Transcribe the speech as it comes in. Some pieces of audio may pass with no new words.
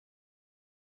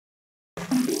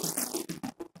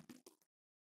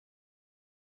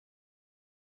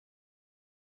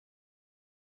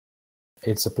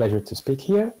It's a pleasure to speak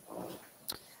here.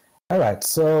 All right,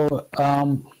 so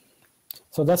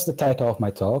that's the title of my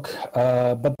talk,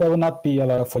 but there will not be a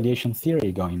lot of foliation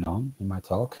theory going on in my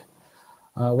talk.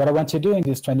 What I want to do in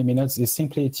these 20 minutes is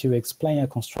simply to explain a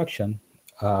construction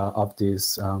of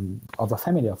a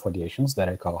family of foliations that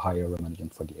I call higher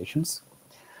Ramanujan foliations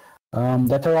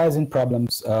that arise in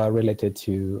problems related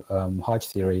to Hodge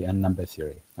theory and number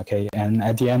theory. Okay, and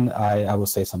at the end, I will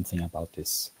say something about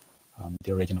this,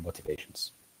 the original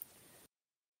motivations.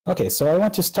 Okay, so I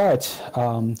want to start,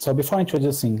 so before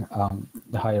introducing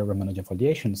the higher Ramanujan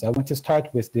foliations, I want to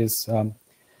start with this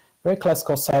very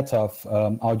classical set of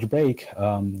algebraic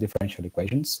differential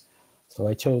equations. So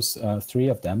I chose 3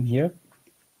 of them here.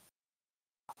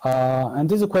 And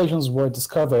these equations were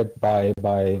discovered by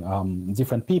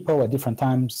different people at different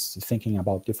times, thinking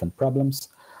about different problems.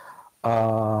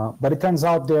 But it turns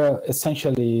out they're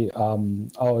essentially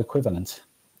all equivalent.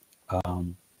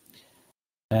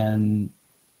 And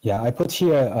yeah, I put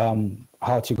here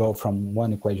how to go from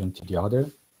one equation to the other.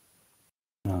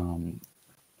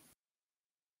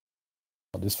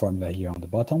 This formula here on the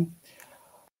bottom.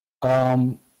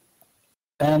 And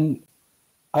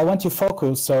I want to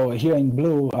focus, so here in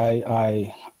blue,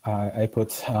 I put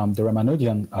the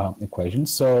Ramanujan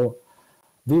equations. So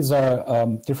these are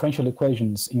differential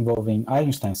equations involving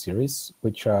Eisenstein series,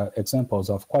 which are examples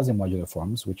of quasi-modular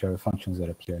forms, which are functions that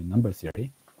appear in number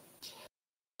theory.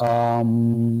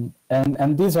 And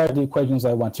these are the equations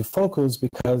I want to focus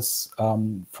because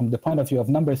from the point of view of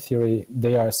number theory,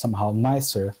 they are somehow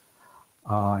nicer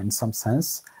in some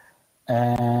sense,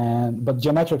 but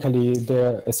geometrically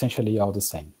they're essentially all the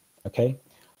same. Okay,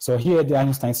 so here the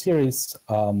Eisenstein series,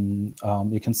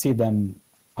 you can see them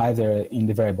either in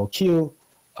the variable q,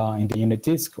 in the unit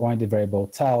disk, or in the variable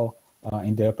tau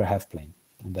in the upper half plane,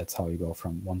 and that's how you go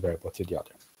from one variable to the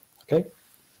other. Okay,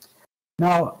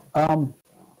 now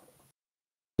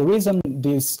the reason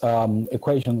these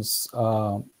equations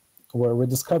were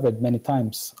rediscovered many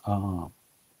times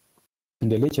in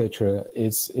the literature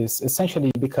is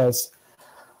essentially because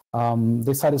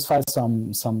they satisfy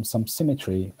some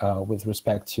symmetry with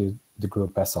respect to the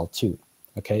group SL2.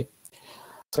 Okay,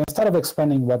 so instead of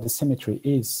explaining what the symmetry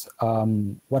is,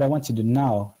 what I want to do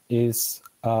now is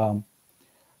to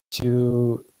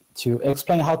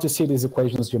explain how to see these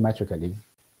equations geometrically.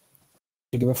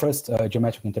 To give a first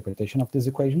geometric interpretation of these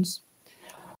equations,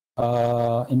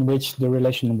 in which the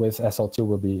relation with SL2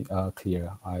 will be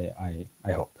clear, I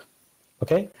hope.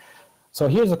 Okay, so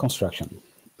here's the construction.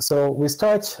 So we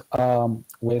start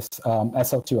with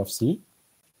SL2 of C,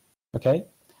 okay,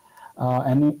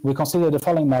 and we consider the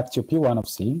following map to P1 of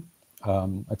C,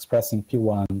 expressing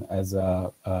P1 as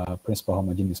a principal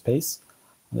homogeneous space,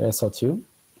 the SL2,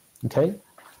 okay.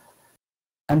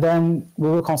 And then we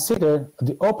will consider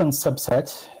the open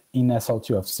subset in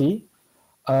SL2 of C,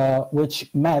 which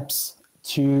maps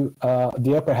to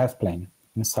the upper half plane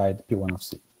inside P1 of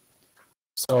C.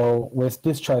 So with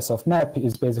this choice of map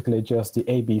is basically just the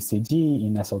A, B, C, D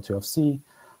in SL2 of C,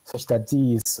 such that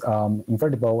D is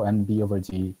invertible and B over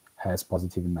D has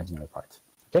positive imaginary part.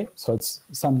 Okay, so it's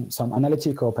some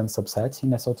analytic open subset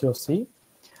in SL2 of C.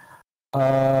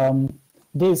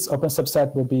 This open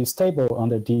subset will be stable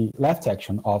under the left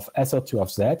action of SL2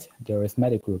 of Z, the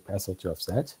arithmetic group SL2 of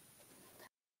Z.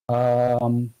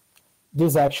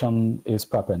 This action is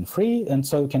proper and free, and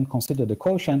so you can consider the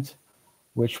quotient,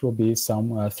 which will be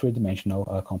some three-dimensional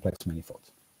complex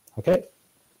manifold. Okay.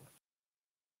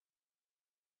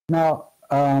 Now,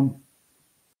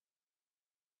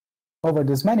 over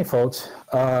this manifold,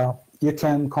 you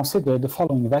can consider the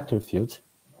following vector field.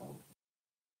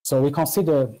 So we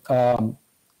consider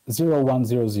 0, 1,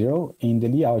 0, 0 in the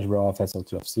Lie algebra of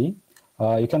SL2 of C.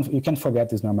 You can forget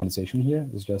this normalization here.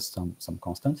 It's just some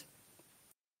constant.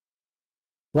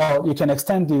 Well, you can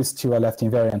extend this to a left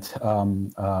invariant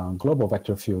global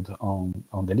vector field on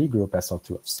the Lie group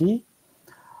SL2 of C,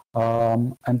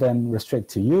 and then restrict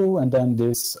to U, and then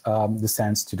this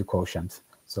descends to the quotient.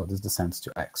 So this descends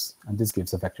to X, and this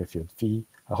gives a vector field V,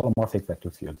 a holomorphic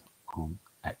vector field on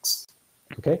X.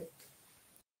 Okay.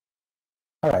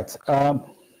 All right.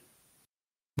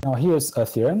 Now here's a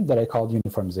theorem that I called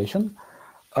uniformization.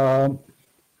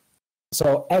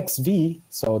 So XV,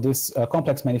 so this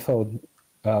complex manifold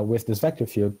with this vector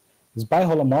field is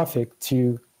biholomorphic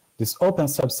to this open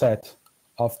subset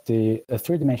of the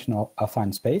three-dimensional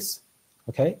affine space,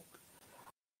 okay?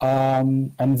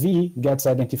 And V gets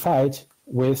identified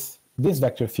with this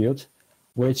vector field,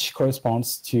 which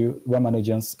corresponds to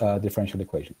Ramanujan's differential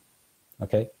equation,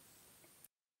 okay?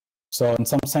 So in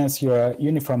some sense, you're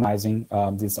uniformizing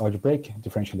this algebraic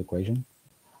differential equation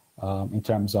in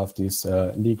terms of this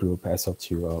Lie group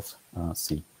SL2 of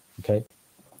C. Okay,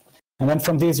 and then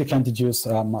from these you can deduce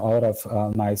a lot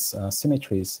of nice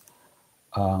symmetries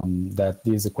that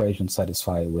these equations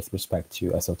satisfy with respect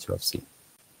to SL2 of C.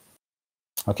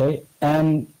 Okay,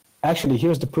 and actually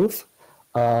here's the proof,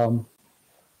 the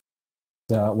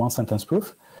one-sentence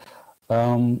proof.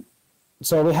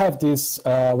 So we have this,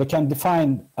 we can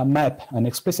define a map, an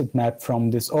explicit map from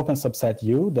this open subset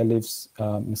U that lives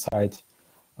inside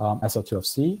SL2 of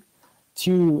C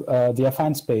to the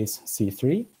affine space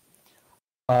C3.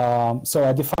 So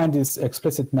I define this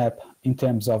explicit map in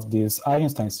terms of this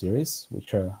Eisenstein series,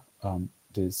 which are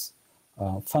these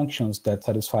functions that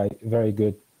satisfy very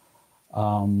good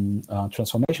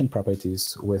transformation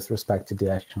properties with respect to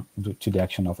the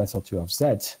action of SL2 of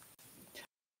Z.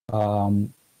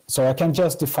 So I can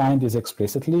just define this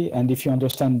explicitly, and if you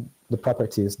understand the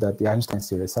properties that the Einstein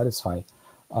series satisfy,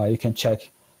 you can check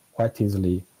quite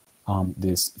easily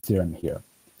this theorem here.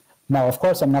 Now, of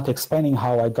course, I'm not explaining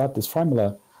how I got this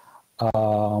formula,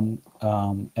 and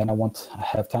I won't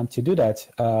have time to do that,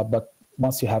 but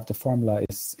once you have the formula,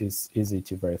 it's easy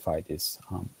to verify this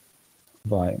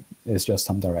it's just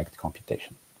some direct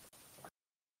computation.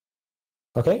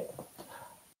 Okay?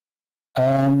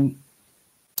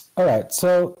 All right,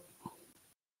 so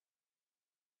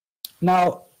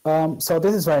now, so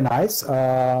this is very nice,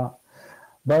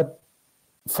 but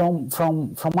from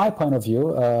my point of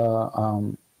view,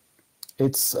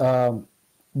 it's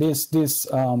this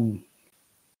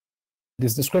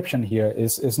description here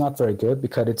is not very good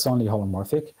because it's only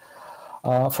holomorphic.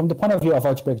 From the point of view of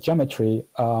algebraic geometry,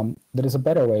 there is a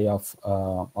better way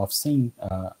of seeing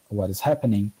what is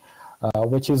happening,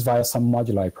 which is via some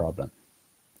moduli problem.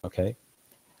 Okay.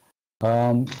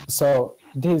 So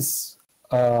this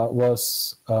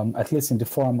was, at least in the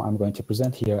form I'm going to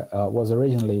present here, was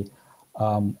originally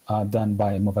done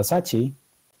by Movazati.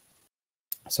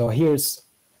 So here's,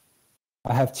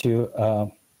 I have to,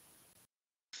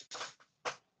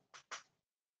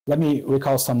 let me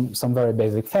recall some very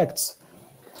basic facts.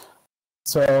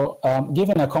 So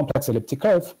given a complex elliptic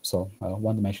curve, so a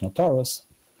one-dimensional torus,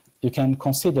 you can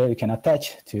consider, you can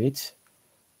attach to it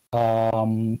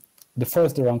the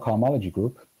first de Rham cohomology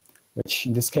group, which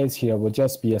in this case here would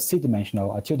just be a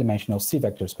two-dimensional C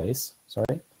vector space,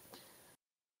 sorry.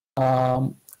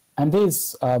 And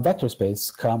this vector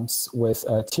space comes with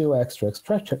two extra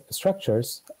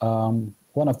structures.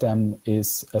 One of them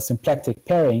is a symplectic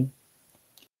pairing,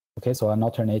 okay, so an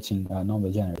alternating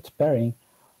non-degenerate pairing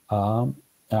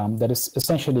that is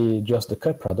essentially just the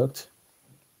cut product,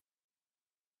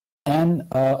 and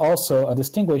also a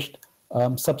distinguished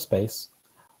subspace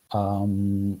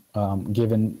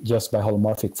given just by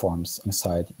holomorphic forms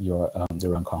inside your de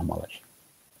Rham cohomology.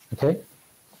 Okay.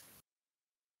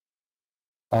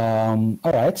 All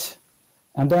right,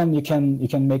 and then you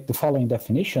can make the following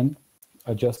definition,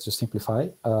 just to simplify.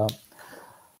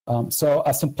 So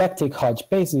a symplectic Hodge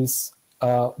basis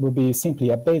will be simply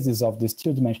a basis of this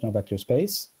two-dimensional vector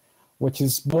space, which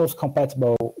is both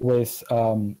compatible with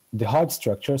the Hodge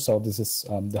structure. So this is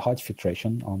the Hodge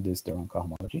filtration on this de Rham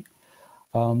cohomology.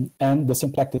 And the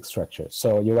symplectic structure.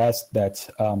 So you ask that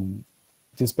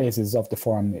this basis of the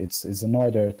form is an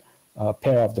ordered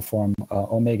pair of the form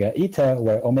omega eta,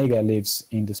 where omega lives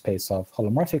in the space of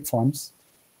holomorphic forms,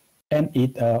 and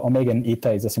omega and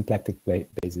eta is a symplectic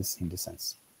basis in this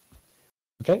sense.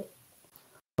 Okay,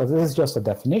 so this is just a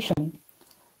definition,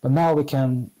 but now we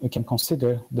can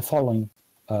consider the following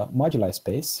moduli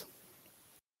space.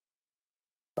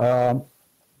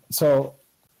 So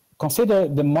consider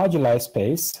the moduli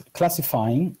space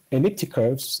classifying elliptic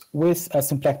curves with a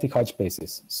symplectic Hodge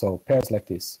basis, so pairs like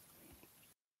this.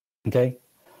 Okay,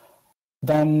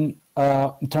 then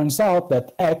it turns out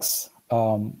that X,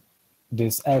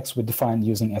 this X we defined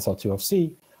using SL2 of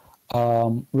C,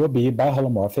 will be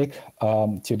biholomorphic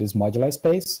to this moduli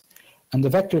space, and the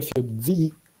vector field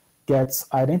V gets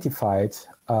identified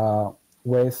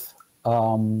with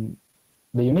the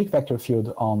unique vector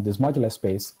field on this moduli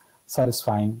space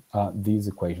satisfying these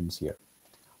equations here,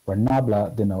 where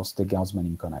nabla denotes the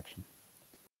Gauss-Manin connection.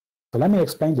 So let me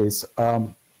explain this.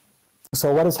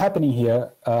 So what is happening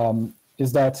here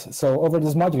is that, so over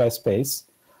this moduli space,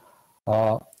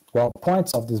 well,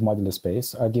 points of this moduli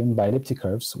space are given by elliptic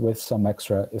curves with some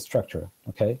extra structure,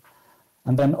 okay?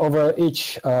 And then over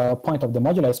each point of the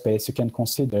moduli space, you can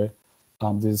consider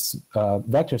this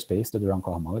vector space, the de Rham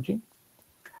cohomology.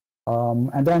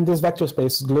 And then this vector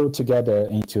space is glued together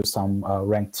into some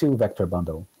rank 2 vector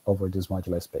bundle over this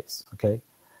moduli space, okay?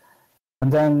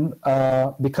 And then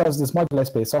because this moduli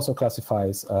space also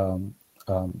classifies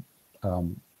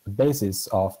the basis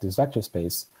of this vector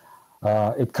space,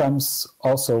 It comes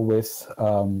also with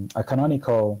a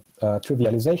canonical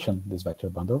trivialization, this vector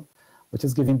bundle, which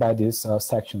is given by these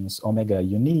sections omega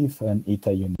univ and eta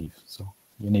univ. So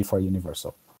univ for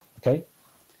universal. Okay.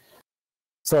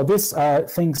 So these are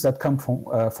things that come from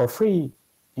for free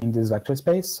in this vector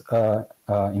space,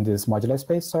 in this modular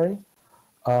space. Sorry.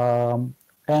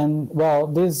 And well,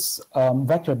 these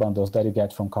vector bundles that you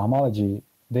get from cohomology,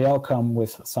 they all come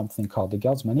with something called the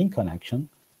Gauss-Manin connection,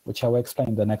 which I will explain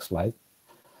in the next slide.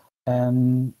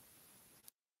 And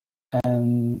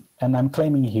I'm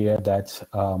claiming here that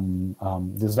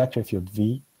this vector field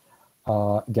V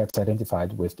gets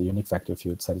identified with the unique vector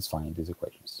field satisfying these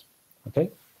equations. Okay.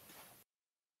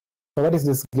 So what is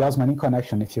this Gauss-Manin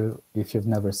connection? If you've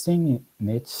never seen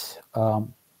it,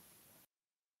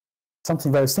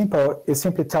 something very simple. It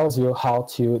simply tells you how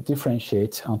to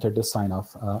differentiate under the sign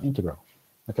of integral.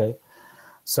 Okay.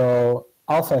 So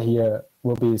alpha here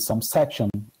will be some section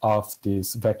of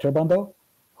this vector bundle,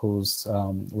 whose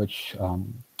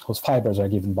fibers are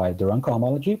given by the rank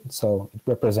cohomology. So it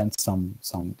represents some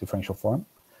differential form.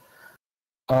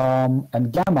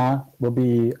 And gamma will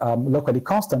be locally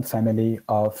constant family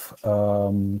of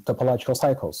topological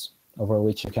cycles over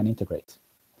which you can integrate.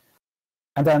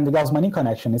 And then the Gauss-Manin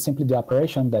connection is simply the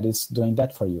operation that is doing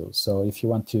that for you. So if you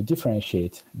want to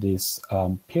differentiate this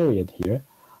period here,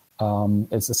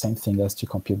 it's the same thing as to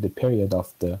compute the period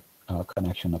of the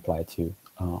connection applied to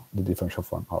the differential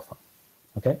form alpha.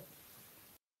 Okay.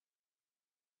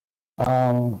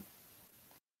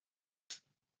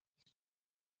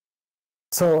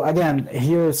 So again,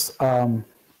 here's a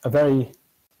very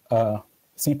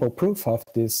simple proof of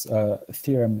this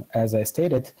theorem, as I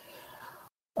stated.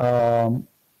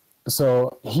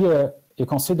 So here you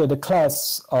consider the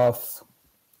class of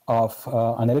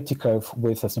an elliptic curve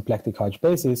with a symplectic Hodge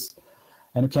basis,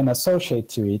 and you can associate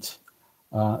to it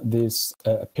this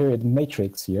period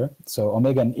matrix here. So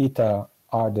omega and eta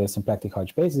are the symplectic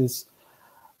Hodge basis,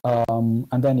 and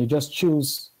then you just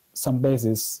choose some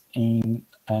basis in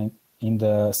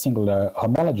the singular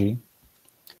homology,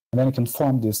 and then you can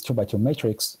form this 2x2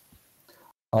 matrix.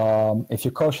 If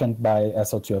you quotient by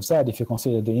SL2 of Z, if you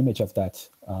consider the image of that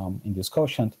in this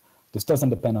quotient, this doesn't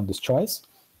depend on this choice.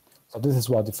 So this is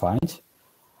well defined,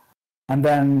 and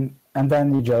then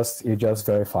you just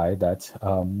verify that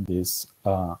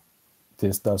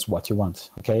this does what you want.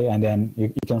 Okay, and then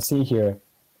you can see here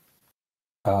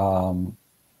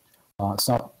it's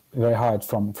not very hard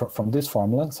from this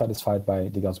formula satisfied by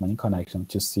the Gauss-Manin connection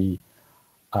to see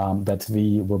that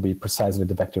V will be precisely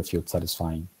the vector field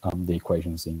satisfying the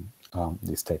equations in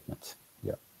this statement.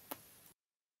 Yeah,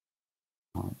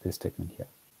 this statement here.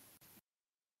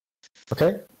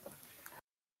 Okay,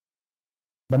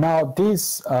 but now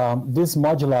this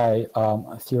moduli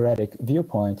theoretic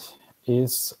viewpoint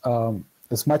is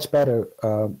much better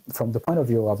from the point of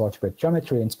view of algebraic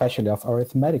geometry, and especially of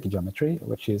arithmetic geometry,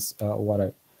 which is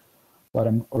what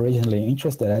I'm originally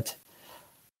interested at.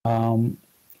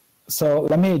 So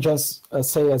let me just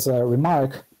say as a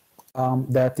remark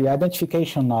that the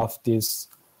identification of this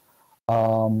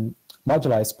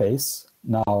moduli space,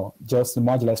 now just the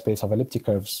moduli space of elliptic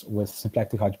curves with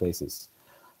symplectic Hodge basis.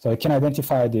 So you can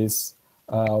identify this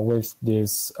with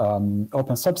this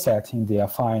open subset in the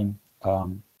affine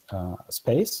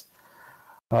space.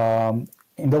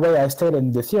 In the way I stated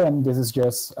in the theorem, this is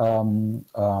just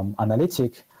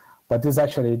analytic. But this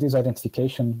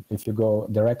identification, if you go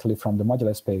directly from the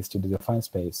modular space to the defined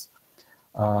space,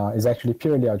 is actually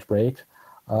purely algebraic.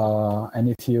 And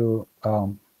if you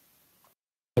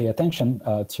pay attention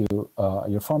to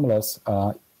your formulas,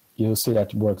 you'll see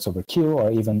that it works over Q or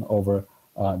even over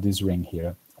this ring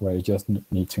here, where you just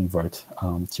need to invert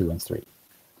 2 and 3.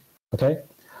 Okay,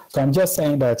 so I'm just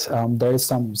saying that there is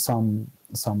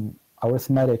some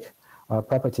arithmetic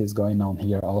properties going on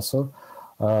here also.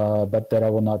 But that I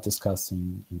will not discuss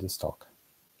in this talk.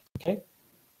 Okay.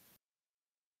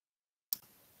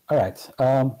 All right.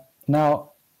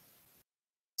 Now,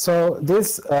 so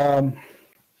this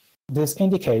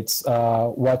indicates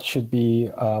what should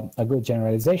be a good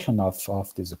generalization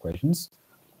of these equations,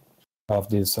 of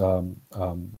these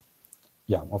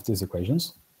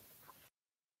equations.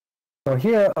 So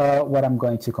here, what I'm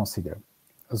going to consider.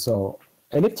 So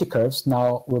elliptic curves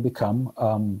now will become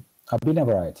abelian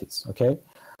varieties. Okay.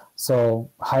 So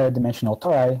higher dimensional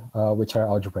tori, which are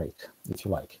algebraic, if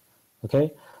you like.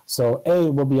 Okay, so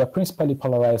A will be a principally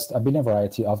polarized abelian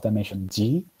variety of dimension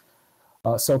G.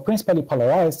 So principally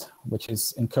polarized, which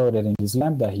is encoded in this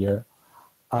lambda here,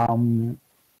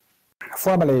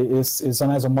 formally is an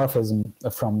isomorphism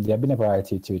from the abelian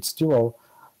variety to its dual.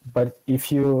 But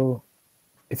if you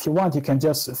if you want, you can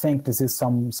just think this is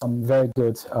some very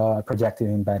good projective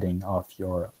embedding of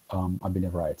your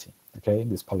abelian variety. Okay,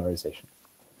 this polarization.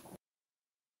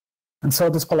 And so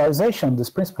this polarization, this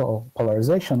principal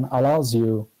polarization, allows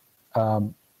you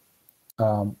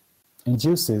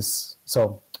induces.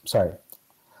 So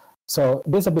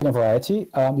this abelian variety,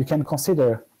 you can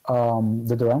consider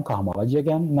the de Rham cohomology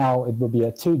again. Now it will be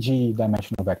a 2G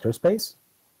dimensional vector space,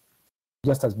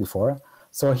 just as before.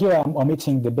 So here I'm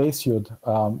omitting the base field.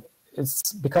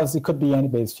 It's because it could be any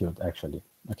base field, actually.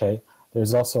 Okay,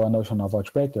 there's also a notion of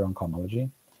algebraic de Rham cohomology,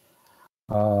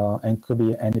 and it could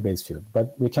be any base field.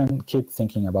 But we can keep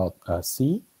thinking about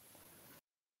C.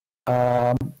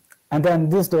 And then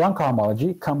this de Rham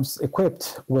cohomology comes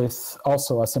equipped with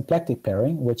also a symplectic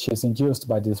pairing, which is induced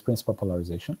by this principal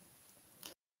polarization,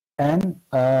 and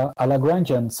a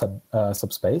Lagrangian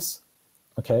subspace,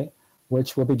 okay,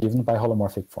 which will be given by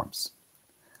holomorphic forms.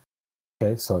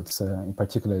 Okay, so it's in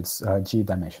particular it's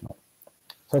G-dimensional.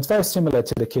 So it's very similar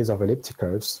to the case of elliptic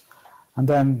curves, and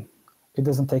then it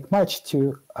doesn't take much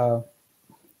to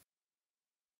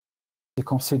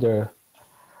consider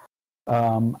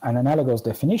an analogous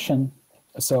definition.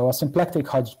 So a symplectic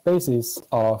Hodge basis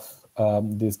of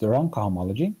this de Rham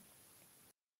cohomology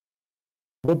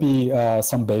will be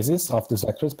some basis of this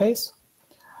vector space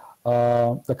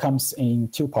that comes in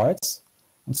two parts.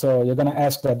 And so you're going to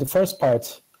ask that the first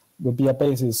part will be a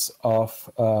basis of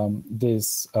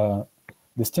this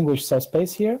distinguished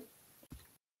subspace here,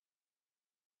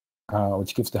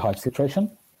 which gives the Hodge filtration.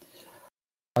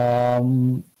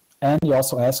 And you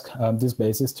also ask this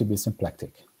basis to be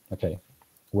symplectic, okay,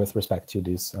 with respect to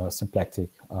this symplectic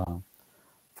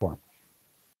form.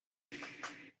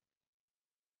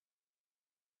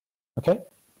 Okay.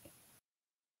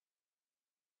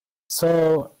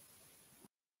 So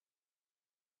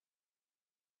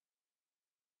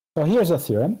here's a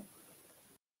theorem.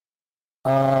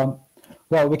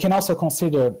 Well, we can also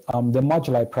consider the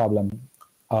moduli problem,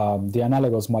 the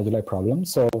analogous moduli problem.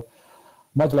 So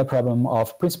moduli problem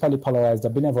of principally polarized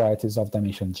abelian varieties of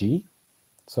dimension G.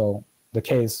 So the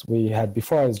case we had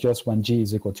before is just when G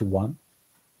is equal to 1.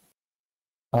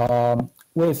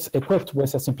 Equipped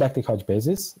with a symplectic Hodge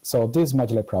basis. So this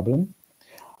moduli problem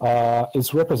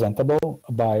is representable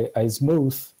by a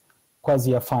smooth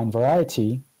quasi-affine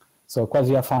variety. So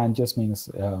quasi-affine just means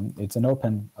it's an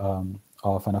open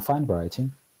of an affine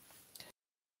variety.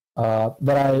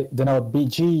 That I denote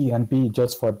BG and B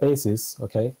just for basis,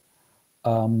 okay,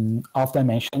 of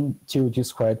dimension 2G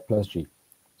squared plus G.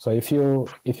 So if you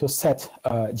set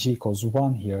G equals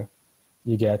 1 here,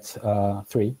 you get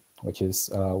 3, which is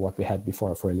what we had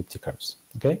before for elliptic curves,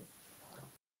 okay?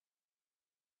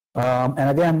 And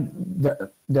again,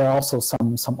 there are also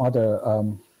some other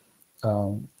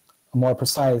more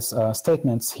precise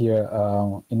statements here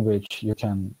in which you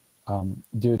can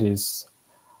do this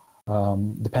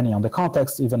depending on the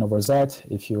context, even over Z,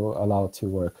 if you allow to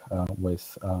work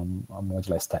with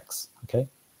moduli stacks, okay?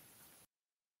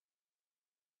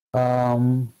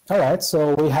 All right,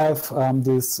 so we have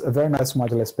this very nice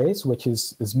modular space, which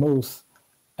is smooth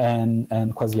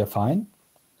and quasi-affine.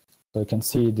 So you can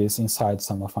see this inside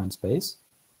some affine space.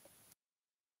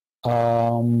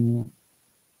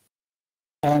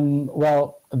 And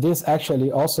well, this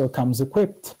actually also comes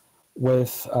equipped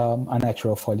with a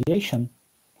natural foliation,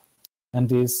 and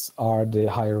these are the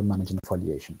higher Ramanujan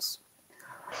foliations.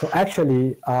 So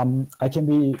actually, I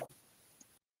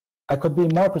could be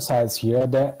more precise here.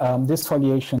 That this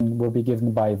foliation will be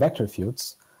given by vector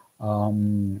fields,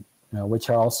 which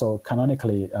are also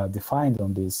canonically defined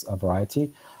on this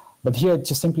variety. But here,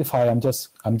 to simplify, I'm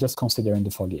just considering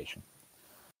the foliation.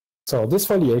 So this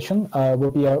foliation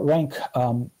will be a rank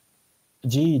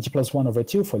G plus 1 over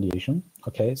 2 foliation.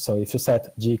 Okay, so if you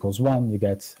set G equals 1, you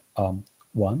get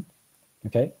 1.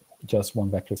 Okay, just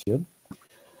one vector field.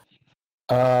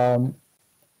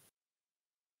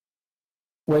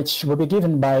 Which will be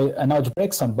given by an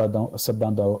algebraic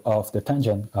subbundle of the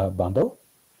tangent bundle,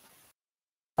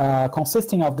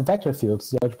 consisting of the vector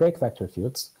fields, the algebraic vector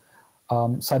fields,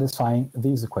 satisfying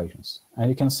these equations. And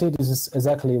you can see this is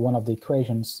exactly one of the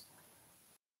equations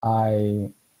I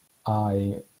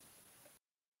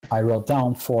wrote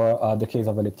down for the case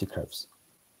of elliptic curves.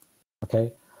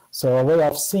 Okay, so a way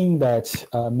of seeing that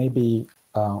maybe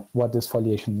what this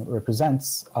foliation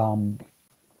represents,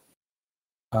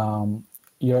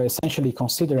 you're essentially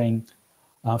considering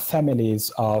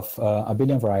families of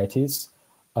abelian varieties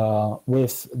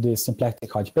with the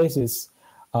symplectic Hodge basis,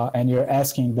 and you're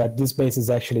asking that this basis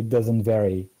actually doesn't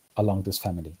vary along this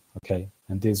family, okay?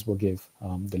 And this will give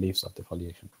the leaves of the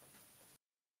foliation.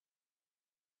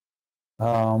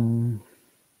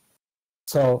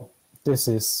 So this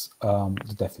is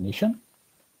the definition.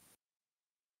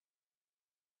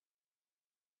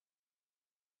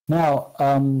 Now,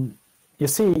 you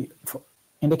see,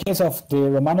 in the case of the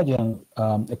Ramanujan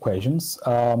equations,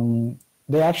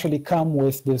 they actually come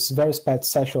with this very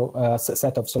special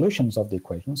set of solutions of the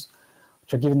equations,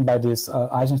 which are given by this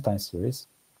Eisenstein series,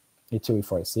 E2,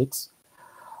 E4, E6.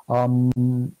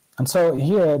 And so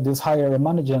here, these higher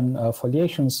Ramanujan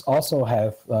foliations also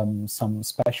have some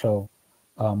special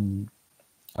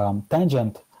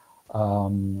tangent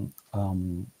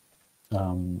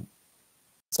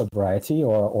subvariety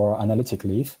or analytic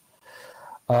leaf,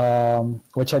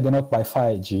 which I denote by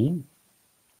phi g.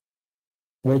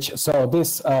 So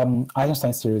this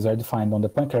Eisenstein series are defined on the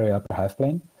Poincare upper half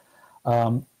plane.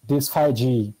 This phi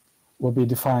g will be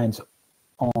defined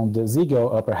on the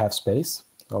Ziegel upper half space,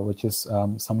 which is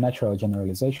some natural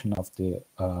generalization of the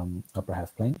upper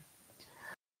half plane.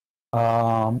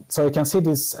 So you can see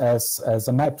this as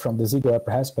a map from the Ziegel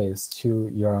upper half space to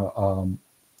your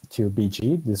to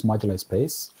BG, this modular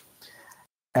space,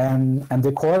 and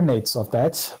the coordinates of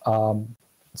that.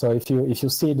 So if you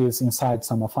see this inside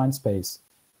some affine space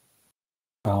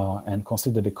and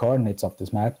consider the coordinates of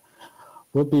this map,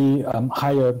 will be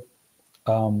higher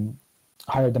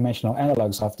dimensional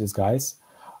analogs of these guys.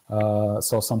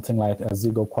 So something like a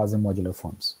Ziegel quasi-modular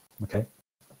forms. Okay.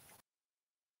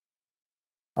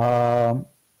 All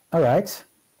right,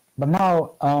 but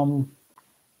now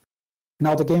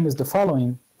now the game is the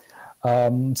following.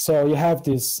 So you have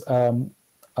these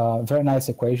very nice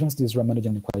equations, these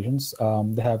Ramanujan equations.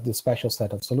 They have this special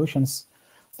set of solutions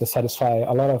that satisfy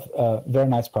a lot of very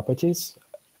nice properties.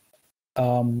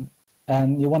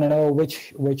 And you want to know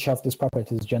which of these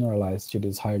properties generalize to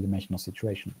this higher dimensional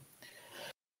situation.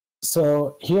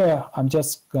 So here I'm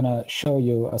just going to show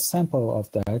you a sample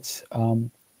of that.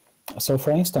 So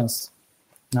for instance,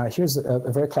 here's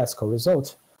a very classical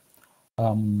result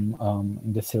in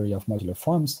the theory of modular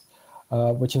forms,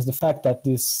 which is the fact that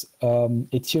this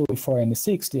E2, E4, and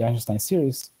E6, the Eisenstein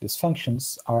series, these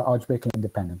functions are algebraically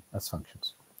independent as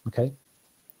functions. Okay.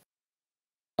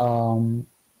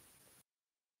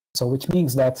 So which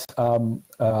means that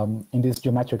in this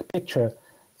geometric picture,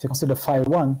 if you consider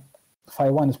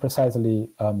phi1 is precisely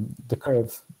the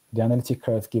curve, the analytic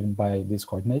curve given by these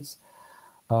coordinates,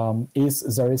 is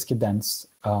Zariski dense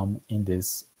in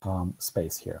this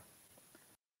space here.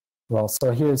 Well,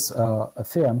 so here's a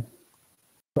theorem.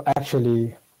 So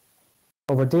actually,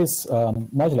 over this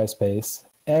modular space,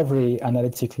 every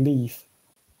analytic leaf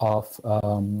of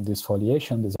this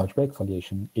foliation, this algebraic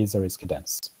foliation, is Zariski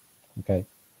dense. Okay.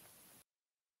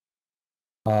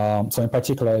 So in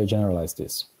particular, I generalize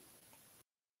this.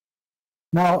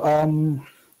 Now, I'm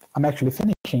actually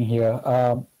finishing here.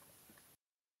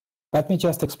 Let me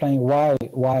just explain why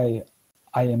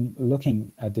I am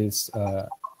looking at this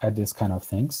kind of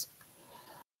things.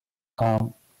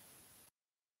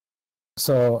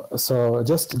 So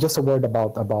just a word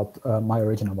about my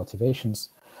original motivations.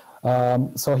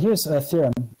 So here's a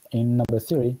theorem in number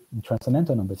theory, in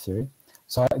transcendental number theory.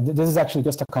 So this is actually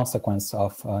just a consequence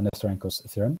of Nestorenko's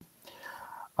theorem.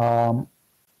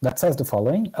 That says the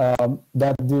following,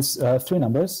 that these three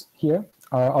numbers here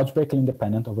are algebraically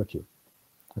independent over Q.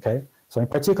 Okay, so in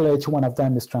particular, each one of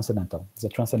them is transcendental. It's a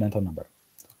transcendental number.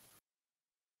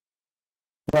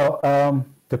 Well,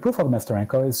 the proof of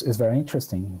Nestorenko is very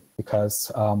interesting because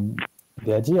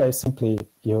the idea is simply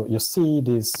you see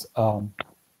these. I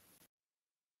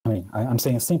mean, I'm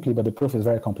saying simply, but the proof is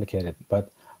very complicated. But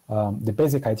the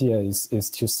basic idea is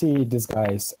to see these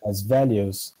guys as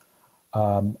values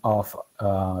of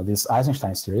this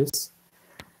Eisenstein series,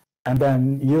 and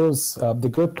then use the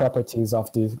good properties of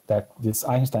that this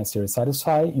Eisenstein series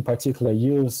satisfy. In particular,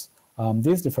 use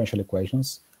these differential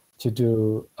equations to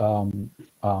do some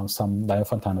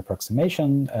Diophantine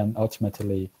approximation and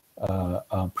ultimately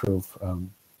prove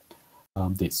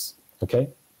this. Okay.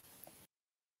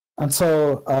 And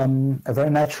so a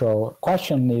very natural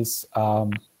question is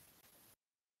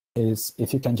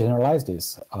if you can generalize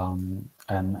this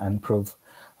and prove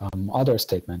other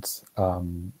statements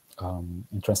in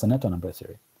transcendental number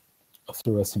theory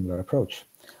through a similar approach.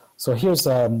 So here's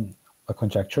a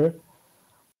conjecture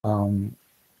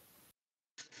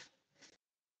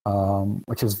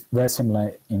which is very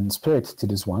similar in spirit to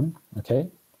this one. Okay.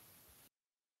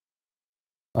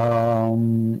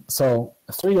 So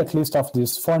three at least of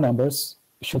these four numbers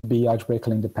should be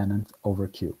algebraically independent over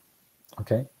Q.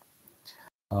 Okay.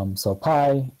 So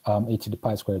pi, e to the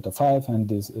pi squared of 5, and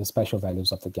these special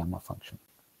values of the gamma function.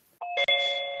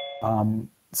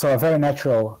 So a very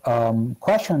natural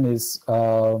question is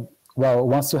well,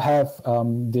 once you have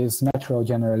these natural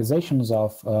generalizations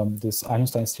of this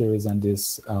Einstein series and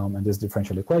these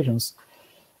differential equations,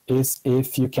 is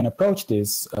if you can approach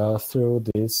this through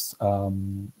this higher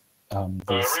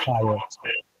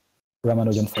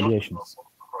Ramanujan foliations.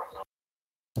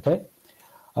 Okay,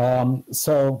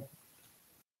 so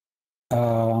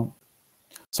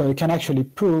you can actually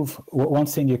prove, one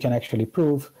thing you can actually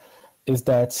prove is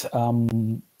that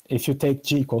if you take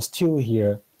g equals 2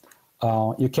 here,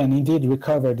 you can indeed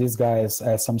recover these guys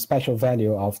as some special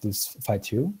value of this phi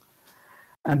 2.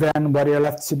 And then what you're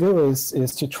left to do is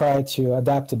to try to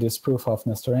adapt this proof of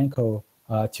Nestorenko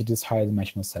to this higher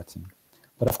dimensional setting.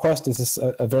 But of course, this is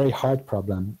a very hard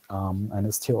problem and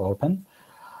it's still open.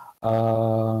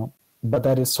 But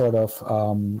that is sort of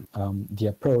the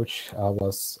approach I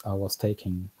was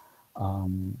taking.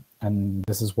 And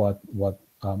this is what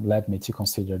led me to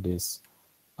consider these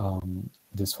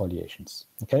foliations.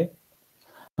 Okay.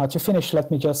 Now to finish,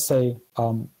 let me just say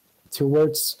 2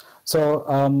 words. So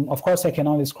of course I can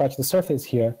only scratch the surface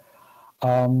here.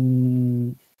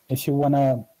 If you want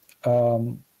to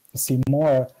see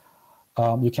more,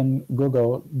 you can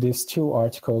Google these 2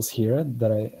 articles here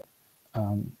that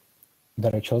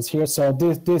I chose here. So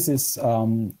this is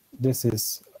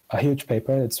a huge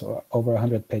paper. It's over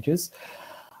 100 pages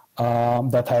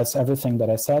that has everything that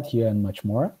I said here and much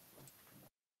more.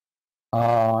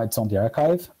 It's on the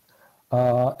archive.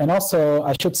 And also,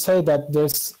 I should say that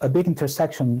there's a big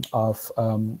intersection of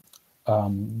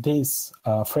this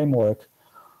framework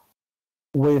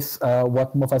with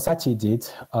what Movazati did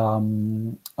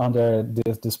under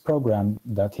this program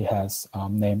that he has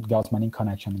named Gauss-Manin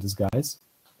connection in disguise.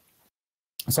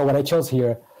 So what I chose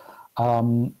here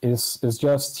is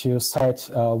just to cite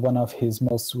one of his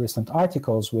most recent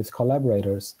articles with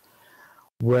collaborators,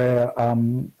 where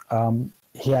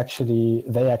they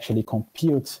actually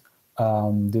compute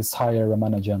this higher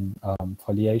Ramanujan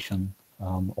foliation,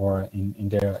 or in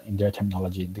their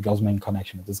terminology, the Gauss-Manin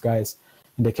connection of this guys,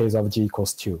 in the case of g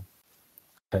equals 2.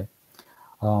 Okay,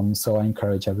 so I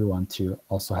encourage everyone to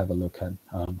also have a look at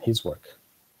his work.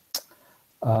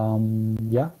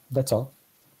 Yeah, that's all.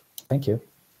 Thank you.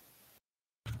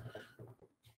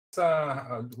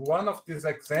 One of these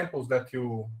examples that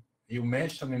you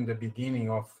mentioned in the beginning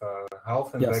of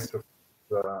half and Yes. vector.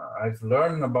 I've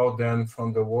learned about them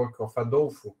from the work of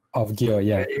Adolfo. Of Gio,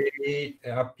 yeah. They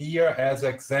appear as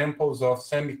examples of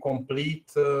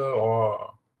semi-complete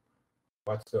or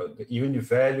what's the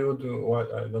univalued,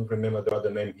 what I don't remember the other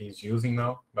name he's using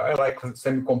now, but I like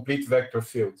semi-complete vector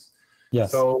fields.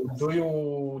 Yes. So do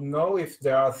you know if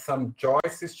there are some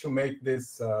choices to make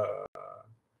this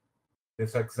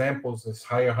these examples, these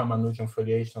higher Ramanujan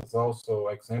foliations, also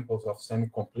examples of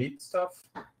semi-complete stuff?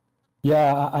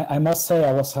 Yeah, I must say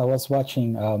I was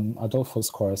watching Adolfo's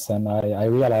course, and I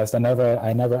realized I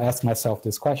never asked myself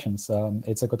these questions.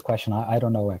 It's a good question. I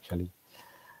don't know actually.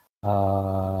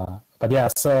 But yeah,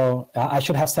 so I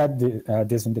should have said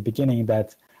this in the beginning,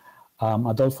 that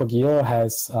Adolfo Guillot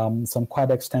has some quite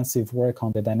extensive work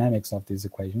on the dynamics of these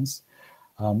equations,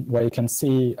 where you can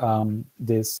see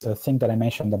this thing that I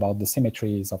mentioned about the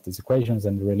symmetries of these equations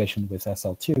and the relation with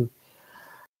SL2.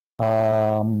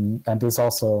 And this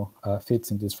also fits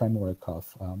in this framework of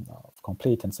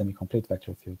complete and semi-complete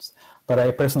vector fields. But I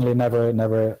personally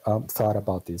never thought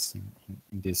about this in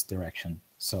this direction.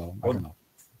 So I don't know.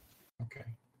 Okay.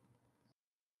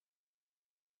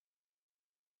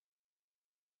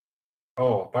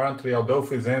 Oh, apparently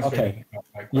Adolfo is answering.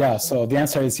 Okay. Yeah, so the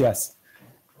answer is yes.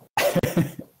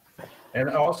 And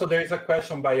also there is a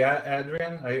question by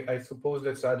Adrian. I suppose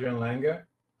that's Adrian Langer.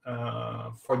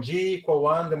 For G equal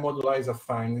 1, the moduli is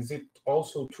affine. Is it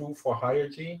also true for higher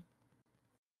G?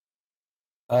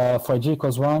 For G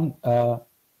equals 1,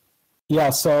 yeah,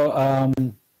 so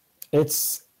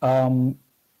it's,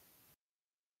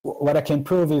 what I can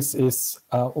prove is which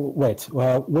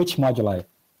moduli?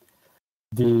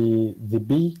 The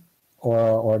B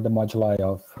or the moduli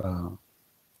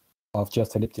of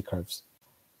just elliptic curves?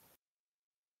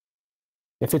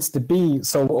 If it's the B,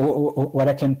 so what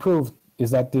I can prove is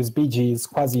that this BG is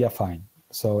quasi-affine.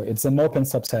 So it's an open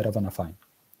subset of an affine.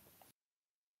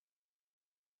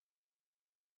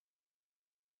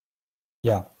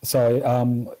 Yeah,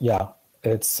 so yeah,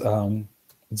 it's an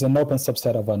open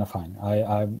subset of an affine.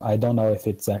 I don't know if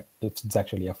it's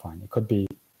actually affine. It could be,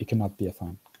 it cannot be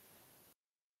affine.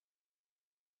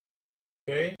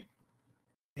 Okay.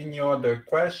 Any other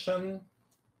question?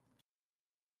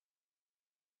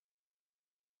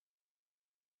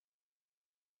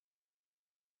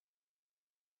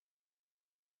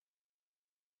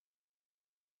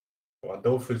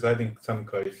 Adolfo is adding some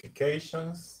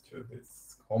clarifications to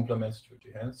this complements to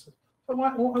the answer. So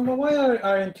why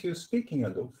aren't you speaking,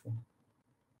 Adolfo?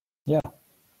 Yeah.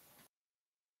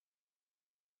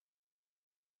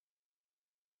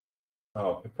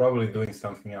 Oh, you're probably doing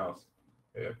something else.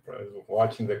 Yeah,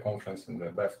 watching the conference in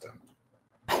the left hand.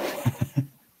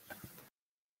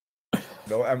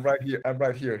 No, I'm right here. I'm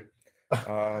right here.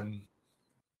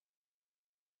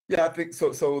 Yeah, I think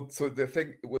so. So the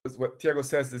thing was what Tiago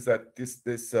says is that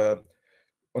this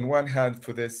on one hand,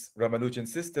 for this Ramanujan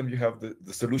system, you have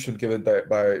the solution given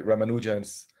by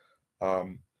Ramanujan's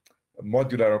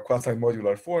modular or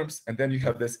quasi-modular forms, and then you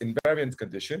have this invariance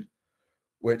condition,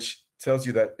 which tells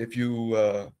you that if you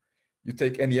you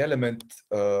take any element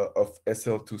of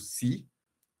SL2C,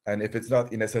 and if it's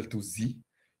not in SL2Z,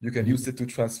 you can use it to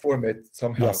transform it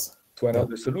somehow to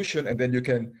another solution, and then you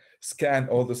can scan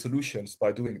all the solutions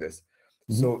by doing this.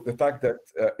 So the fact that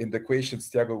in the equations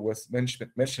Tiago was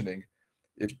mentioning,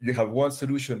 if you have one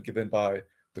solution given by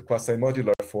the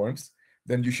quasi-modular forms,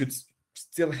 then you should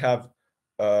still have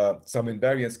some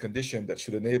invariance condition that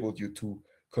should enable you to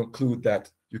conclude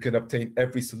that you can obtain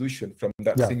every solution from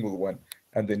that single one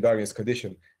and the invariance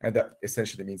condition. And that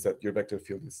essentially means that your vector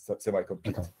field is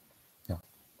semi-complete. Okay.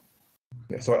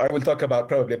 Yeah, so I will talk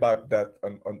probably about that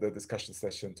on the discussion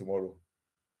session tomorrow.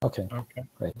 Okay. Okay.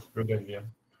 Great. Good idea.